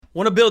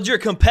Want to build your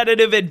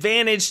competitive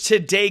advantage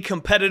today,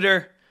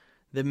 competitor?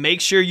 Then make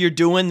sure you're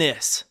doing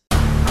this.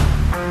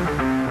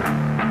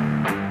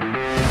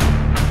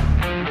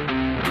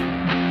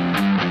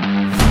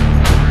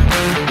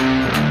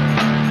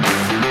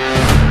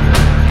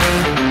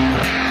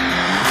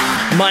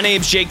 My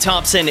name's Jake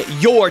Thompson,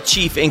 your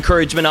Chief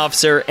Encouragement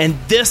Officer, and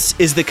this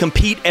is the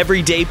Compete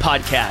Everyday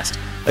Podcast,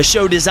 a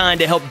show designed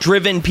to help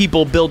driven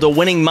people build a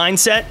winning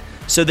mindset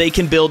so they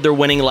can build their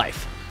winning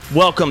life.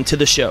 Welcome to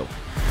the show.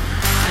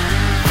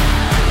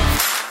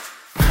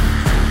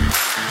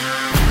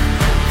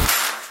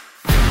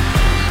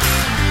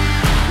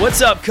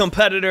 What's up,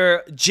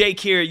 competitor? Jake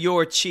here,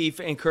 your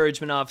Chief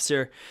Encouragement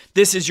Officer.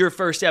 This is your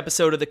first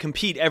episode of the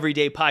Compete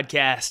Everyday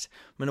Podcast.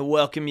 I'm going to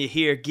welcome you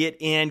here. Get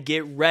in,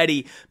 get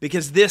ready,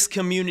 because this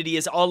community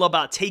is all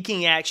about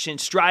taking action,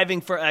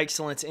 striving for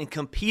excellence, and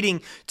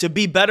competing to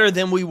be better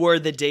than we were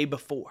the day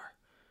before.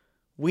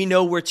 We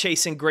know we're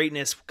chasing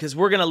greatness because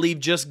we're going to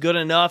leave just good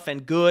enough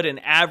and good and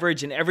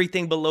average and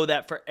everything below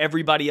that for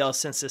everybody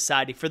else in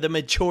society, for the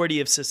majority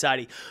of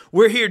society.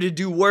 We're here to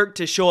do work,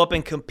 to show up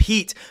and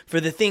compete for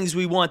the things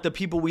we want, the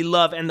people we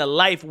love, and the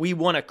life we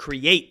want to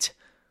create.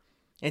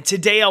 And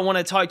today I want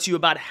to talk to you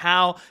about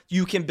how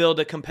you can build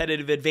a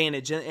competitive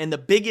advantage. And the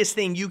biggest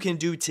thing you can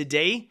do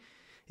today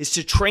is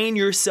to train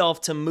yourself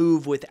to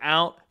move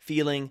without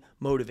feeling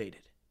motivated.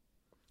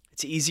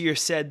 It's easier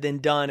said than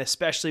done,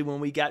 especially when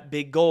we got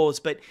big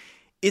goals, but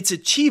it's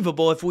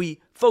achievable if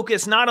we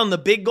focus not on the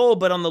big goal,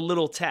 but on the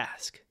little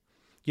task.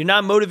 You're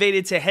not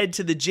motivated to head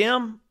to the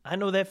gym. I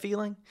know that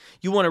feeling.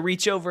 You want to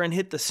reach over and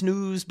hit the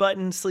snooze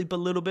button, sleep a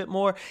little bit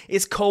more.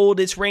 It's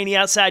cold, it's rainy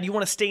outside. You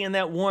want to stay in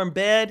that warm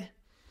bed.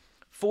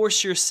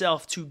 Force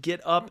yourself to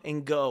get up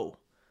and go.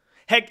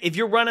 Heck, if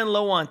you're running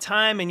low on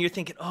time and you're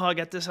thinking, oh, I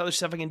got this other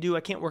stuff I can do, I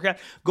can't work out,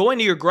 go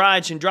into your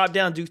garage and drop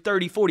down, do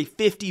 30, 40,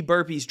 50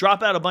 burpees,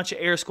 drop out a bunch of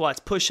air squats,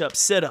 push-ups,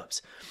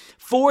 sit-ups.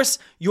 Force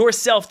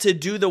yourself to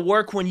do the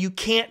work when you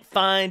can't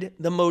find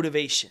the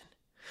motivation.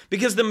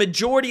 Because the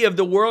majority of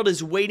the world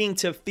is waiting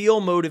to feel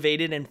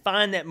motivated and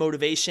find that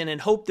motivation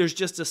and hope there's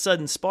just a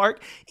sudden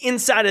spark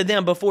inside of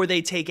them before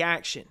they take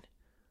action.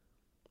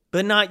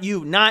 But not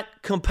you, not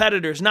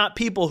competitors, not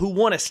people who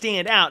want to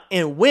stand out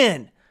and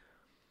win.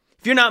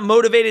 If you're not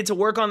motivated to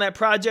work on that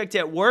project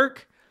at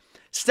work,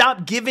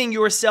 stop giving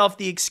yourself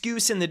the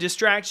excuse and the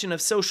distraction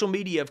of social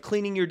media, of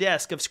cleaning your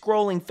desk, of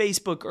scrolling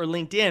Facebook or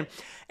LinkedIn,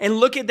 and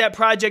look at that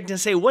project and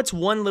say, what's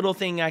one little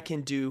thing I can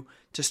do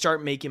to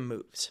start making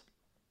moves?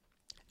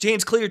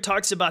 James Clear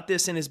talks about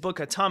this in his book,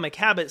 Atomic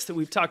Habits, that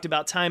we've talked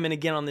about time and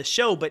again on this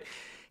show, but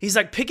he's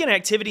like, pick an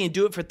activity and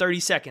do it for 30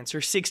 seconds or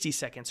 60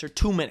 seconds or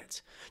 2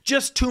 minutes.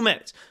 Just 2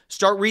 minutes.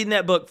 Start reading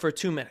that book for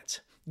 2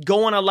 minutes.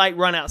 Go on a light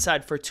run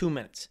outside for 2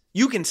 minutes.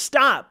 You can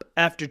stop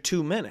after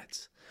 2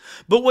 minutes.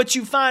 But what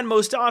you find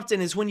most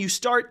often is when you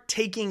start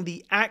taking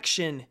the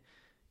action,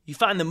 you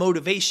find the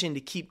motivation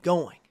to keep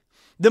going.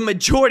 The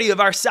majority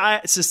of our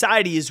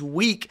society is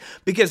weak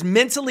because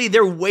mentally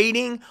they're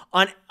waiting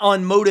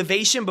on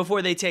motivation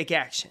before they take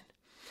action.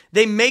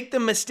 They make the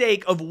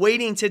mistake of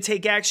waiting to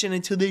take action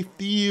until they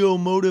feel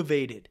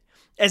motivated,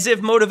 as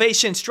if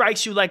motivation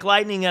strikes you like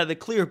lightning out of the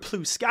clear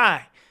blue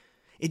sky.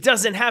 It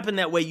doesn't happen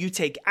that way. You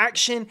take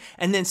action,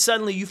 and then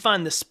suddenly you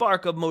find the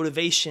spark of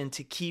motivation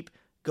to keep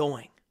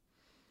going.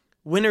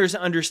 Winners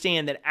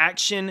understand that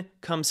action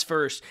comes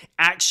first.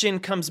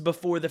 Action comes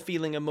before the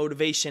feeling of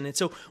motivation. And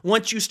so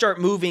once you start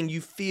moving, you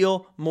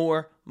feel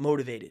more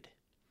motivated.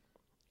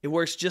 It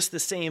works just the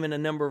same in a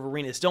number of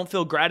arenas. Don't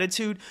feel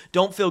gratitude.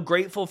 Don't feel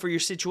grateful for your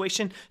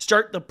situation.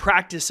 Start the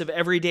practice of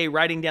every day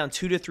writing down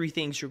 2 to 3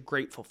 things you're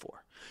grateful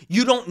for.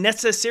 You don't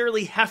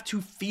necessarily have to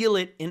feel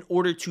it in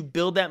order to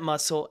build that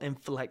muscle and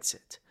flex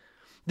it.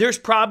 There's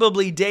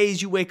probably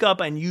days you wake up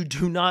and you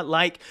do not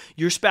like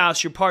your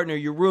spouse, your partner,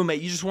 your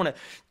roommate. You just want to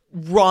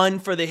run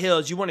for the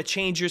hills. You want to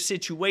change your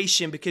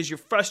situation because you're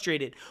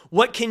frustrated.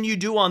 What can you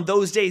do on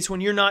those days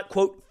when you're not,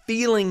 quote,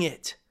 feeling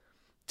it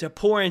to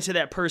pour into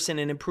that person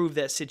and improve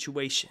that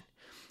situation?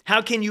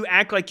 How can you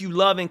act like you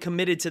love and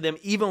committed to them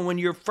even when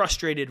you're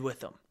frustrated with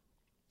them?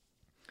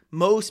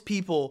 Most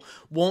people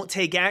won't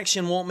take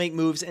action, won't make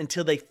moves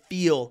until they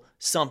feel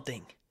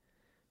something.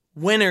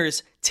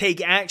 Winners take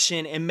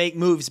action and make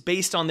moves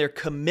based on their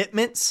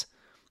commitments,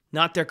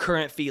 not their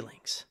current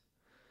feelings.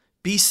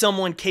 Be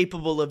someone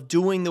capable of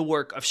doing the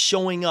work, of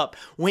showing up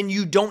when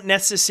you don't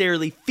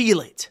necessarily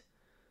feel it,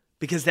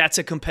 because that's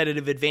a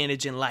competitive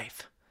advantage in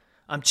life.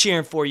 I'm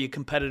cheering for you,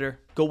 competitor.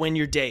 Go win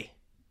your day.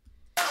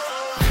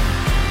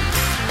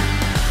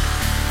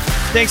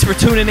 Thanks for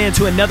tuning in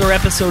to another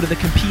episode of the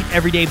Compete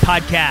Everyday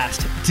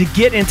Podcast. To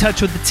get in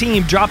touch with the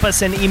team, drop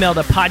us an email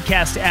to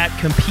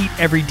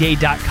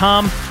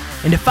podcast@competeeveryday.com.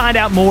 And to find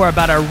out more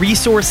about our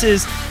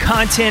resources,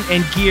 content,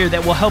 and gear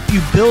that will help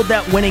you build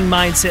that winning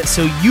mindset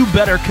so you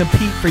better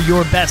compete for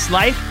your best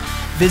life,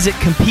 visit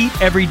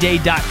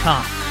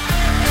CompeteEveryday.com.